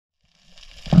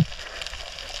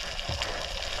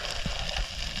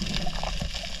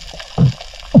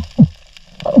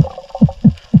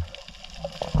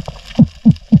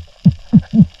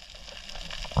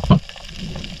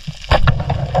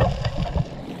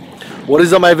What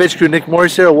is up, my Veg crew? Nick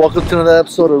Morris here. Welcome to another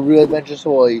episode of Real Adventures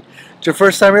Hawaii. It's your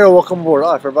first time here, welcome aboard. Oh,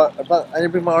 I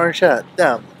didn't bring my orange hat.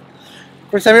 Damn.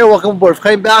 First time here, welcome aboard. If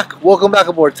coming back, welcome back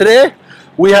aboard. Today,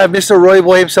 we have Mr. Roy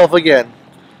Boy himself again.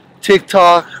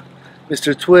 TikTok,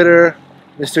 Mr. Twitter,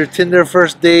 Mr. Tinder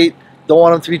first date, don't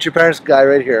want him to meet your parents guy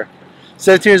right here.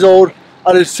 17 years old,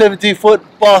 on a 17-foot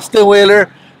Boston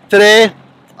whaler. Today,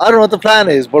 I don't know what the plan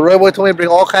is, but Roy Boy told me to bring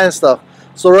all kinds of stuff.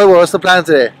 So Roy Boy, what's the plan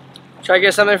today? Try to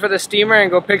get something for the steamer and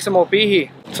go pick some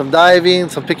Opihi. Some diving,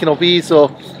 some picking Opihi,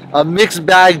 so a mixed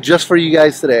bag just for you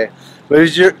guys today.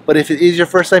 But if it is your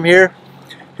first time here,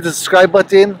 hit the subscribe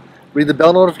button, ring the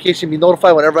bell notification, be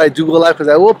notified whenever I do go live, because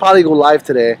I will probably go live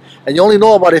today. And you only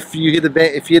know about it if you hit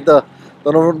the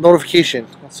notification.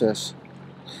 What's this?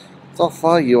 It's all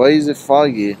foggy. Why is it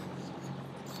foggy?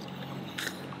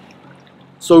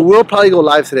 So we'll probably go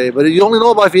live today, but you only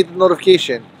know about if you hit the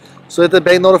notification. So hit the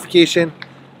bang notification.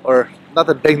 Or not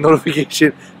the bang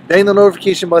notification, bang the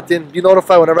notification button, be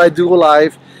notified whenever I do go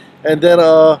live. And then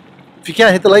if you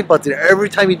can't, hit the like button. Every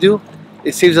time you do,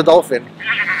 it saves a dolphin.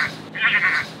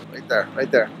 Right there, right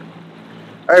there.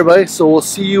 Alright everybody, so we'll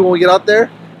see you when we get out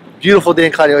there. Beautiful day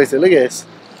in Kaneohe. Look at this.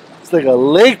 It's like a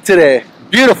lake today.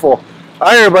 Beautiful.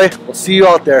 Alright everybody, we'll see you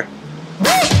out there.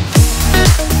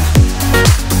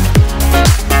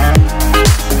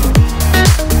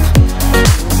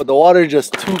 But the water is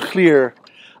just too clear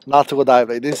not to go dive.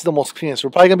 Like, this is the most cleanest. We're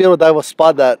probably gonna be able to dive a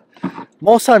spot that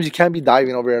most times you can't be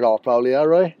diving over here at all, probably, yeah,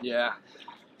 Roy? Yeah.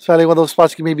 So I think one of those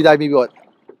spots you can maybe dive maybe what,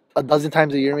 a dozen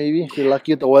times a year maybe, if you're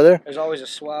lucky with the weather. There's always a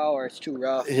swell or it's too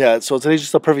rough. Yeah, so today's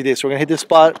just a perfect day. So we're gonna hit this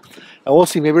spot and we'll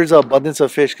see. Maybe there's an abundance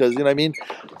of fish, because you know what I mean?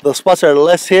 The spots that are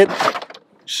less hit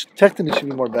technically should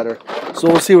be more better. So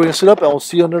we'll see. We're gonna suit up and we'll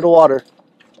see you under the water.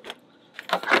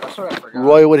 That's what I forgot.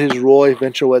 Roy with his Roy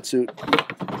Venture wetsuit.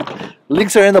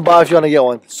 Links are in the bio if you want to get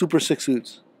one. Super sick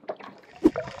suits.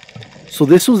 So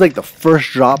this was like the first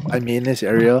drop I made in this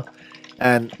area.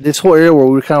 And this whole area where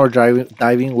we kind of were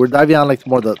diving, we're diving on like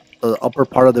more the upper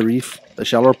part of the reef, the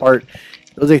shallower part.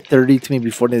 It was like 30 to maybe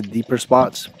 40 in the deeper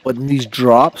spots. But in these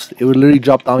drops, it would literally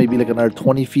drop down maybe like another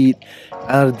 20 feet.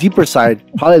 And on the deeper side,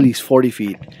 probably at least 40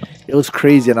 feet. It was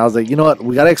crazy. And I was like, you know what?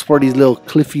 We got to explore these little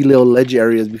cliffy little ledge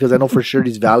areas, because I know for sure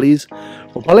these valleys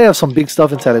will probably have some big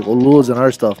stuff inside, like uluas and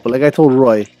other stuff. But like I told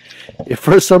Roy, if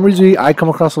for some reason I come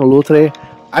across an ulua today,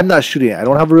 I'm not shooting it. I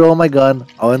don't have a reel on my gun.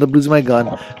 I'll end up losing my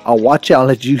gun. I'll watch it. I'll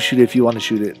let you shoot it if you want to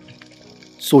shoot it.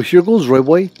 So here goes Roy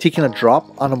Boy taking a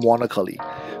drop on a moana cully,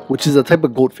 which is a type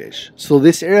of goatfish. So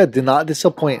this area did not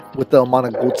disappoint with the amount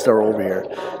of goats that are over here.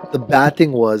 The bad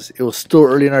thing was, it was still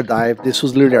early in our dive. This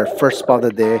was literally our first spot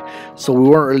of the day, so we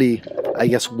weren't really, I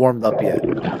guess, warmed up yet.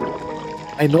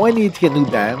 I know I needed to get new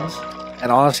bands,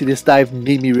 and honestly this dive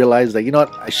made me realize, like, you know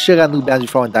what, I should have got new bands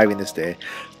before I went diving this day.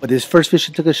 But this first fish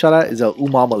I took a shot at is a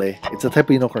umamale. It's a type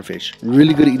of unicorn fish.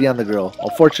 Really good eating on the grill.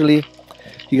 Unfortunately,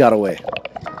 he got away.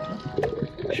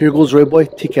 Here goes Roy Boy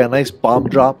taking a nice bomb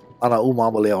drop on a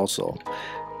umamale also.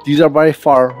 These are by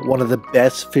far one of the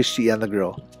best fish to eat on the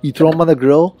grill. You throw them on the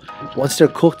grill, once they're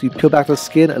cooked, you peel back the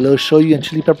skin, a little shoyu and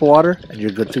chili pepper water, and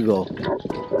you're good to go.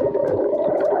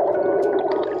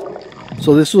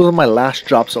 So this was one of my last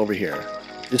drops over here.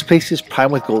 This place is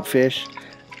prime with goldfish,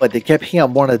 but they kept hanging out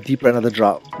more on the deeper end of the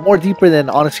drop. More deeper than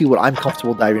honestly what I'm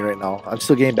comfortable diving right now. I'm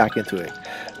still getting back into it.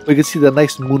 But you can see the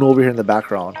nice moon over here in the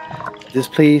background. This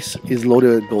place is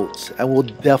loaded with goats, and we'll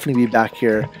definitely be back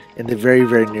here in the very,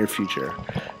 very near future.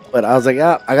 But I was like,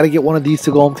 I gotta get one of these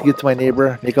to go home to give to my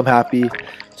neighbor, make him happy.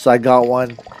 So I got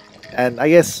one, and I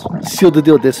guess sealed the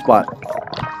deal with this spot.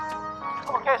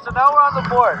 Okay, so now we're on the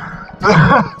board. So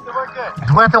we're good.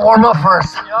 We have to warm up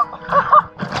first.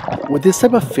 Yep. With this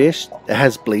type of fish that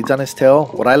has blades on his tail,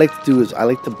 what I like to do is I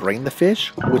like to brain the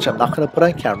fish, which I'm not gonna put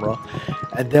on camera.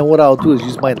 And then what I'll do is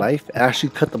use my knife and actually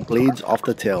cut the blades off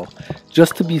the tail,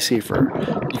 just to be safer.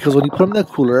 Because when you put them in the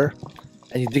cooler,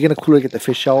 and you dig in a cooler to get the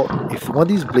fish out, if one of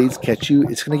these blades catch you,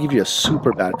 it's going to give you a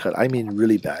super bad cut. I mean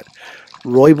really bad.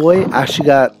 Roy Boy actually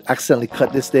got accidentally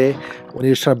cut this day when he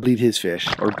was trying to bleed his fish,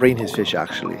 or brain his fish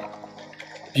actually.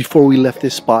 Before we left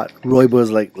this spot, Roy Boy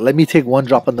was like, let me take one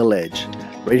drop on the ledge.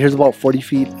 Right here's about 40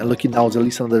 feet, and looking down is at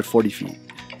least another 40 feet.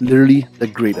 Literally the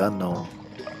great unknown.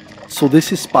 So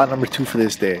this is spot number 2 for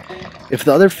this day. If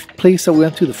the other place that we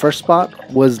went to, the first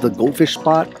spot, was the goldfish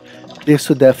spot, this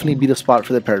would definitely be the spot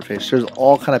for the parrotfish. There's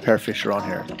all kind of parrotfish around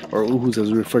here, or uhus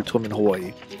as we refer to them in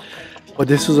Hawaii. But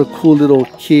this was a cool little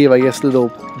cave, I guess, little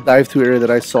dive-through area that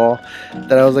I saw,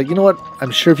 that I was like, you know what, I'm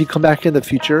sure if you come back in the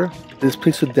future, this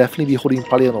place would definitely be holding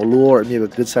probably an ulua or maybe a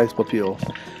good-sized papio.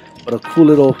 But a cool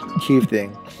little cave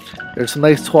thing. There's some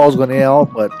nice toils going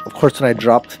out, but of course when I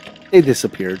dropped, they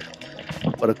disappeared.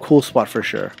 but a cool spot for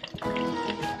sure.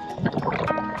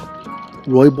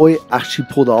 Roy Boy actually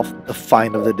pulled off the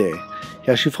find of the day.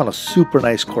 He actually found a super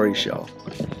nice Cory shell.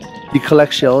 He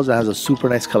collects shells and has a super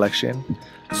nice collection.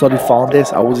 So when he found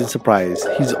this, I wasn't surprised.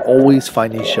 He's always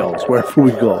finding shells wherever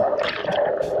we go.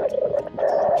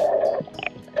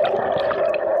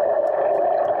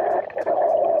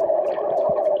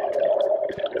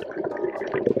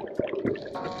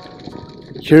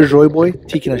 Here's Roy Boy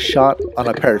taking a shot on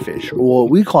a parrotfish, or what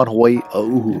we call in Hawaii a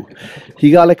uhu.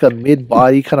 He got like a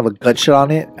mid-body kind of a gut shot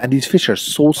on it, and these fish are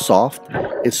so soft,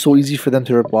 it's so easy for them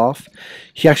to rip off.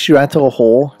 He actually ran to a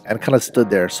hole and kind of stood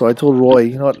there. So I told Roy,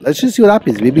 you know what, let's just see what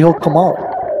happens. Maybe he'll come out.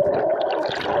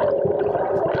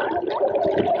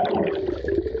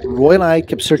 Roy and I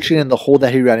kept searching in the hole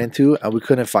that he ran into, and we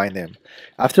couldn't find him.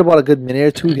 After about a good minute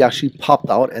or two, he actually popped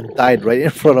out and died right in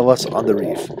front of us on the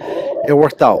reef. It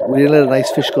worked out. We didn't let a nice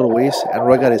fish go to waste, and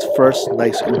Roy got his first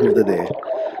nice uhu of the day.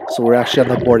 So we're actually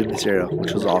on the board in this area,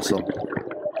 which was awesome.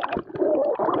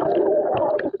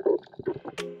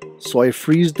 So I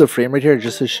freezed the frame right here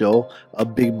just to show a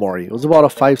big Maury. It was about a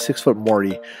 5-6 foot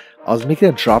Maury. I was making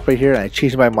a drop right here and I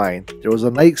changed my mind. There was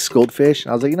a nice goldfish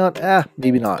and I was like, you know what,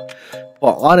 maybe not.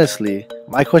 But honestly,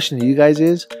 my question to you guys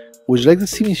is, would you like to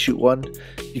see me shoot one?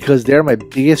 Because they're my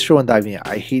biggest throw in diving.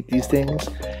 I hate these things.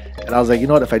 And I was like, you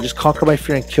know what, if I just conquer my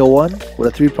fear and kill one with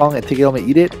a 3-prong and take it home and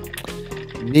eat it,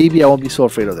 maybe I won't be so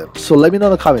afraid of them. So let me know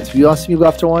in the comments if you want to see me go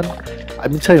after one.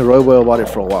 I've been telling Roy Boy about it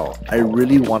for a while. I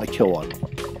really want to kill one.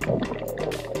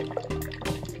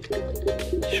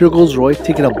 Here goes Roy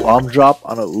taking a bomb drop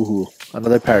on a uhu,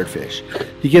 another parrotfish.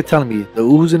 He kept telling me, the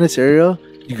uhus in this area,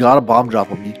 you gotta bomb drop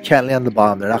them. You can't lay on the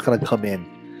bottom, they're not gonna come in.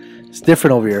 It's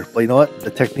different over here, but you know what?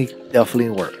 The technique definitely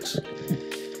works.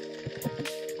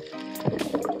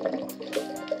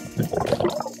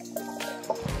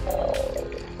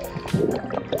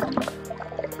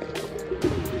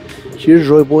 Here's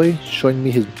Roy Boy showing me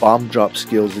his bomb drop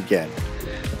skills again.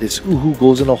 This uhu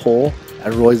goes in a hole,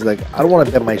 and Roy's like, I don't want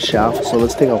to bend my shaft, so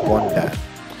let's take off one bend.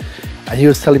 And he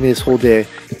was telling me this whole day,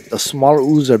 the smaller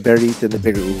uhus are better to eat than the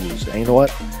bigger uhus. And you know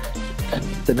what?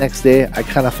 The next day, I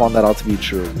kind of found that out to be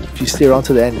true. If you stay around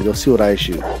to the end, you'll see what I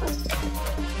shoot.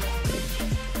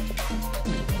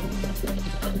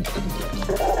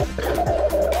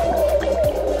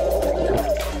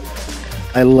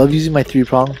 I love using my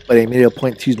 3-prong, but I made it a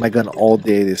point to use my gun all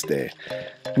day this day.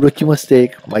 Rookie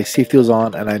mistake, my safety was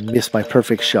on and I missed my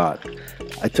perfect shot.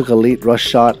 I took a late rush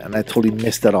shot and I totally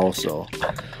missed that also.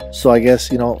 So I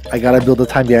guess, you know, I gotta build the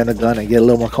time behind the gun and get a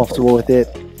little more comfortable with it.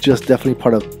 Just definitely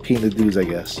part of paying the dues, I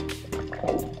guess.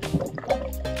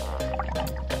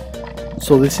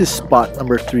 So this is spot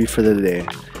number 3 for the day.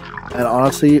 And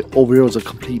honestly, over here was a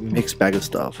complete mixed bag of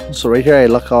stuff. So right here I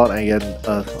luck out and I get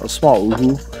a small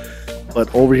uhu.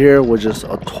 But over here was just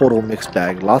a total mixed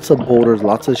bag. Lots of boulders,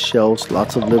 lots of shells,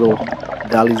 lots of little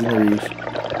valleys in the reef.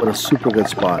 But a super good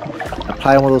spot. And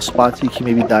probably one of those spots you can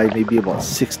maybe dive maybe about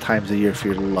 6 times a year if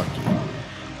you're lucky.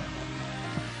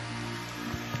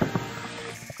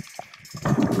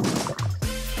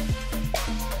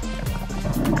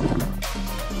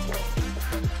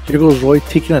 Here goes Roy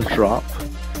taking a drop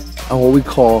on what we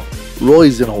call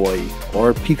Roy's in Hawaii,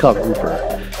 or peacock grouper.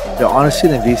 They're honestly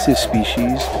an invasive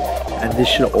species, and this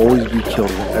should always be killed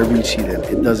whenever you see them.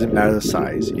 It doesn't matter the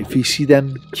size. If you see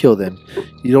them, kill them.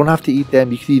 You don't have to eat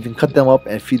them. You can even cut them up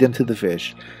and feed them to the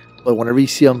fish. But whenever you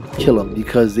see them, kill them,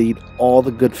 because they eat all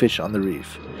the good fish on the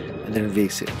reef and they're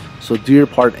invasive. So do your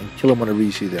part and kill them whenever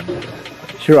you see them.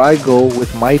 Here I go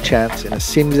with my chance in the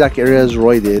same exact area as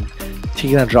Roy did,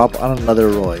 taking a drop on another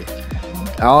Roy.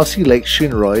 I honestly like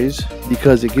shooting Roys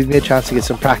because it gives me a chance to get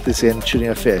some practice in shooting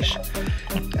a fish.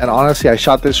 And honestly, I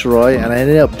shot this Roy and I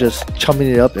ended up just chumming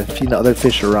it up and feeding the other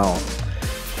fish around.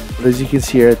 But as you can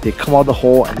see here, they come out the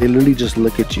hole and they literally just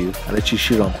look at you and let you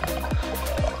shoot them.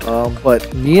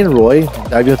 But me and Roy,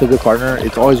 diving with a good partner,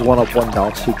 it's always one up, one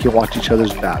down, so you can watch each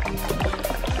other's back.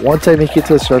 Once I make it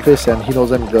to the surface and he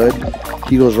knows I'm good,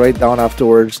 he goes right down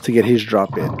afterwards to get his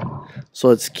drop in. So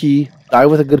it's key,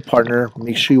 dive with a good partner,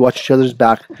 make sure you watch each other's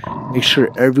back, make sure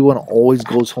everyone always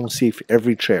goes home safe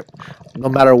every trip. No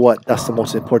matter what, that's the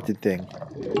most important thing.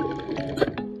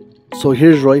 So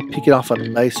here's Roy picking off a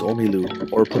nice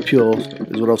omilu, or papio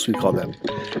is what else we call them.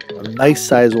 A nice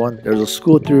size one. There's a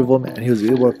school of 3 of them and he was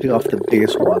able to pick off the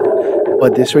biggest one.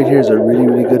 But this right here is a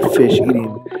really good fish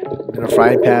eating in a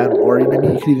frying pan, or maybe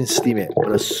you could even steam it.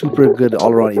 But a super good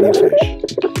all around eating fish.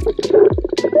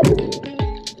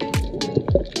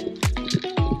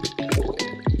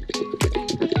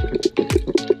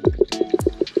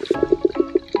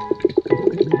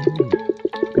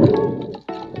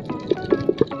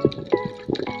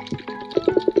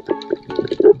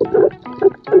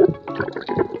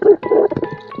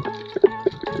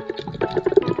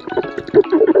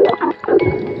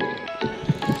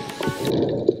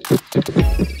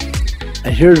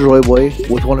 here's Roy Boy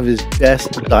with one of his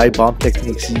best dive bomb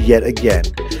techniques yet again,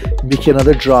 making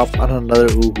another drop on another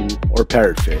uhu or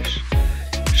parrotfish.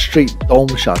 Straight dome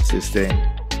shots this thing.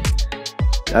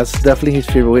 That's definitely his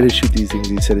favorite way to shoot these things.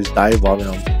 He said is dive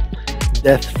bombing them.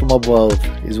 Death from above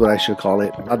is what I should call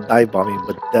it. Not dive bombing,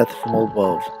 but death from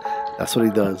above. That's what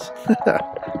he does.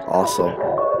 Awesome.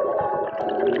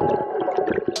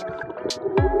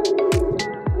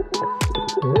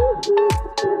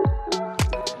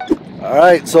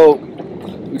 Alright, so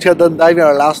we just got done diving at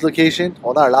our last location.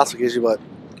 Well, not our last location, but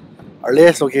our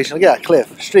latest location. Look at that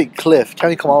cliff. Straight cliff.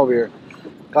 Can't even come over here.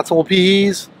 Got some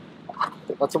Opihis.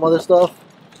 Got some other stuff.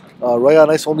 Roy got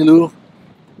a nice Omilu.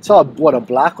 Saw what, a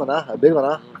black one, huh? A big one,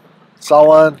 huh? Saw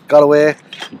one, got away.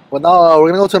 But now we're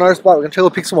gonna go to another spot. We're gonna try to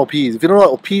pick some Opihis. If you don't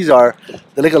know what Opihis are,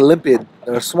 they're like a limpet.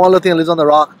 They're a small little thing that lives on the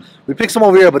rock. We picked some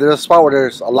over here, but there's a spot where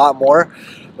there's a lot more.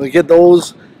 We get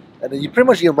those, and then you pretty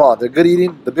much eat them raw. They're good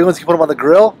eating. The big ones you can put them on the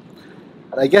grill.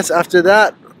 And I guess after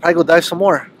that, probably go dive some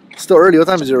more. It's still early. What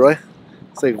time is it, Roy?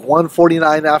 It's like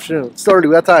 1:49 in the afternoon. It's still early.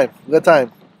 We got time. We got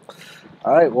time.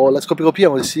 All right. Well, let's go pick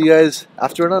Opihi. We'll see you guys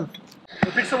after we're done.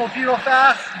 We'll pick some Opihi real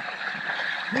fast.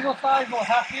 Big old size, no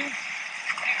half inch.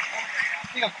 I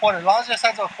think a quarter. As long as your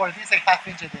size of a quarter, I think it's like half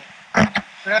inch a day.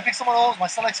 We're gonna pick some of those. My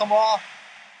son likes some raw. I'm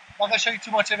not gonna show you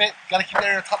too much of it. Gotta keep that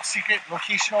in a top secret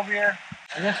location over here.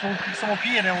 I guess we'll pick some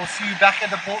Opihi and then we'll see you back at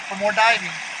the boat for more diving.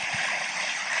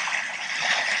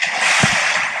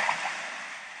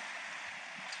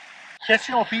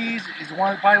 Catching Opihis is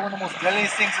probably one of the most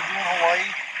deadliest things to do in Hawaii.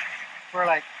 For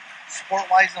like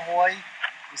sport-wise in Hawaii,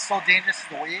 it's so dangerous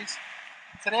the waves.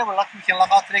 Today we're lucky we can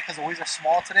lock out today because the waves are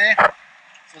small today,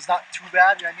 so it's not too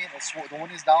bad. You know what I mean? The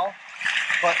wind is down,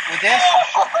 but with this,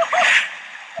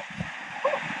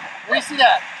 let me see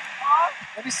that.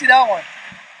 Let me see that one.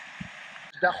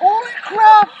 Holy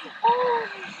crap!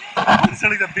 These are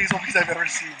like the biggest Opihis I've ever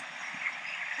seen.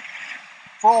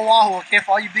 For Oahu, okay,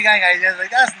 for all you big guys,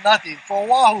 like that's nothing. For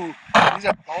Oahu, these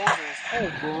are boulders. Oh,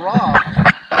 bro.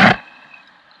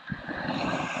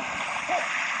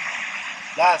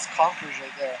 That's conquerors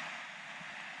right there.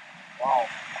 Wow.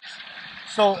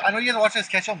 So I know you guys are watching us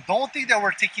catch them. Don't think that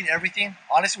we're taking everything.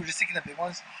 Honestly, we're just taking the big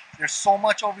ones. There's so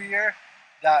much over here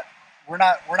that we're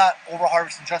not over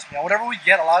harvesting. Trust me. And whatever we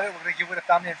get, a lot of it we're gonna give away to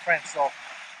family and friends. So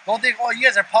don't think, oh, you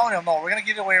guys are pounding them. No, we're gonna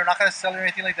give it away. We're not gonna sell it or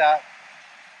anything like that.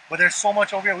 But there's so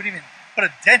much over here. We didn't even put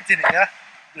a dent in it. Yeah.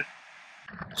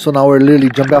 So now we're literally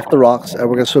jumping off the rocks and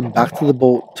we're gonna swim back to the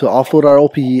boat to offload our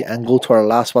Opihi and go to our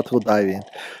last spot to go diving.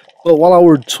 But while I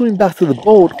was swimming back to the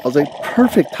boat, I was like,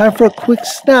 perfect, time for a quick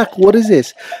snack. What is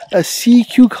this? A sea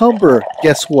cucumber.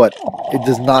 Guess what? It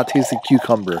does not taste like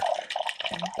cucumber.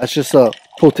 That's just a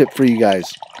pro tip for you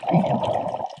guys.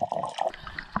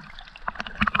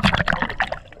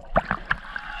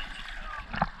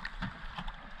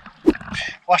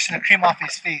 Washing the cream off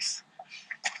his face.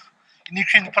 You need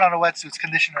cream to put on a wetsuit,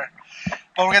 conditioner.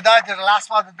 But we're gonna dive to the last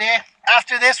spot of the day.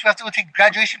 After this, we have to go take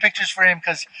graduation pictures for him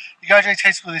because he graduates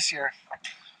high school this year.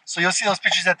 So you'll see those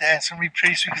pictures at the end. It's gonna be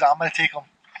pretty sweet because I'm gonna take them.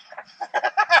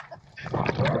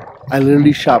 I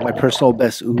literally shot my personal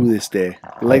best uhu this day.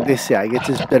 Like they say, I guess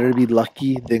it's better to be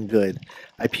lucky than good.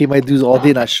 I paid my dues all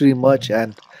day, not shooting much,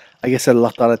 and I guess I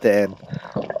lucked out at the end.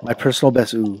 My personal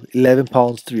best uhu, 11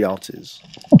 pounds, 3 ounces.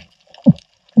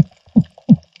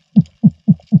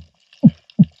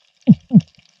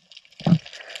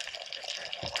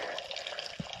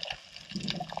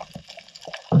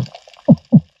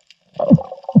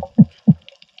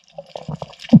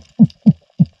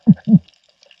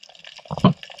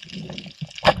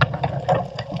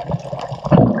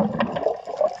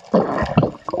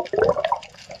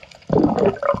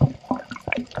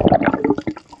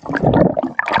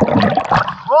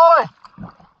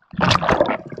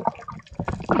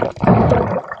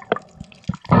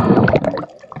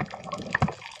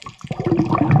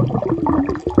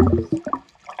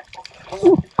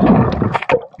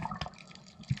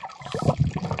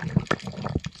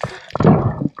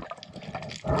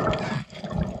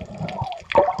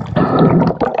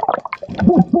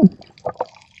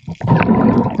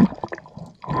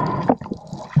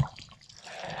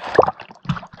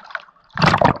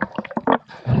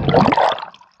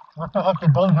 What the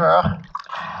heck, bone girl?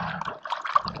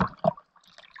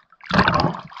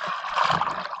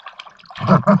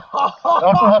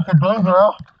 What the heck, bone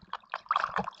girl?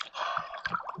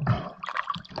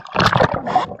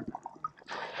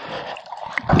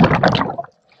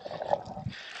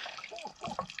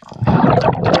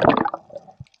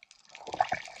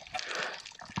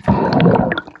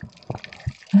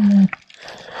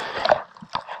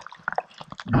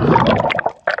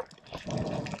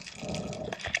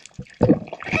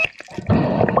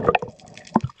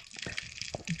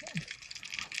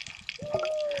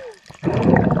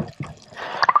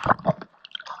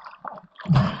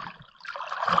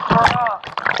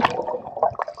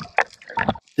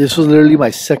 This was literally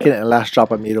my second and last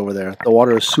drop I made over there. The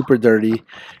water is super dirty,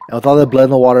 and with all the blood in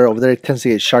the water over there, it tends to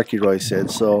get sharky, Roy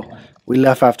said. So we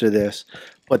left after this.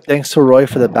 But thanks to Roy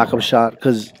for the backup shot,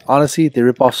 because honestly, they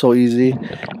rip off so easy.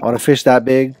 On a fish that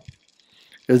big,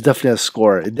 it was definitely a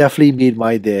score. It definitely made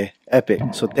my day epic.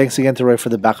 So thanks again to Roy for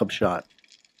the backup shot.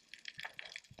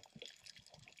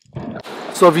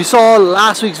 So if you saw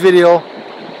last week's video,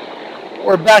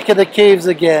 we're back at the caves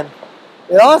again.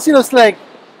 It honestly looks like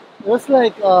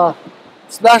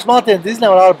Splash Mountain,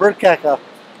 Disneyland without a bird caca.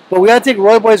 But we gotta take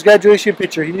Roy Boy's graduation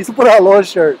picture. He needs to put on a low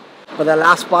shirt. But that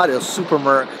last spot, it was super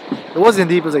murk. It wasn't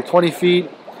deep, it was like 20 feet.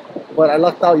 But I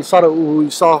lucked out. You saw the ooh, you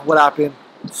saw what happened.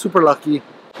 Super lucky.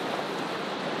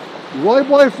 Roy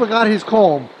Boy forgot his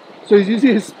comb. So he's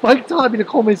using his spike Tommy to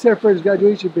comb his hair for his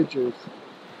graduation pictures.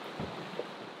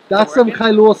 That's some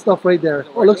Kailua stuff right there.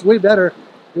 Oh, it looks way better.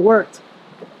 It worked.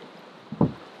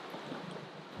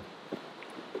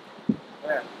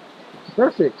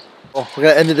 Perfect. Oh, we're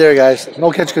gonna end it there, guys.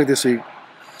 No catch cook this week.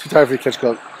 Too tired for the catch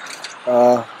cook.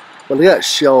 But look at that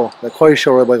shell, that quarry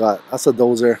shell Roy Boy got. That's a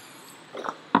dozer.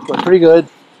 But pretty good.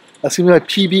 That's gonna be my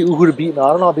PB uhu to beat now.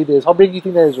 I don't know how big it is. How big do you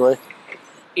think that is, Roy?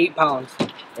 8 pounds.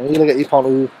 And you look at 8-pound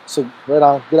uhu. So right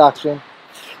on, good action.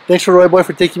 Thanks for Roy Boy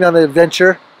for taking me on the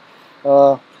adventure.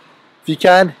 If you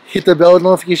can, hit the bell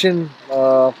notification.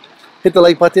 Hit the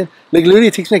like button. Like literally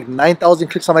it takes me like 9,000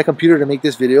 clicks on my computer to make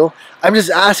this video. I'm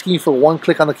just asking you for one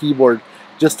click on the keyboard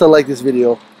just to like this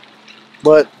video.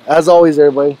 But as always,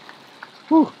 everybody,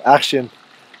 whew, action.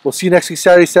 We'll see you next week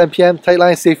Saturday 7 p.m. Tight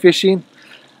line, stay fishing,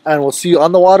 and we'll see you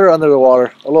on the water, under the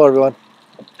water. Hello everyone.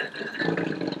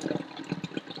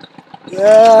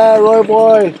 Yeah, Roy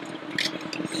Boy.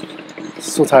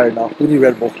 So tired now. We need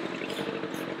Red Bull.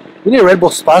 We need a Red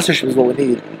Bull sponsorship is what we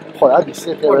need. Oh, that'd be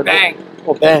sick. Or Bang.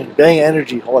 Oh, Bang. Bang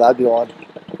Energy. Oh, that'd be on.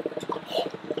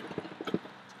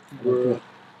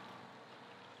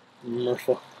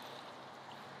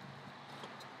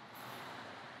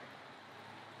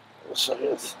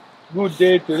 Good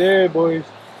day today, boys.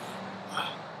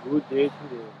 Good day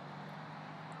today.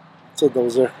 That's a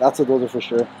dozer. That's a dozer for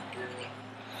sure.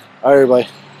 Alright, everybody.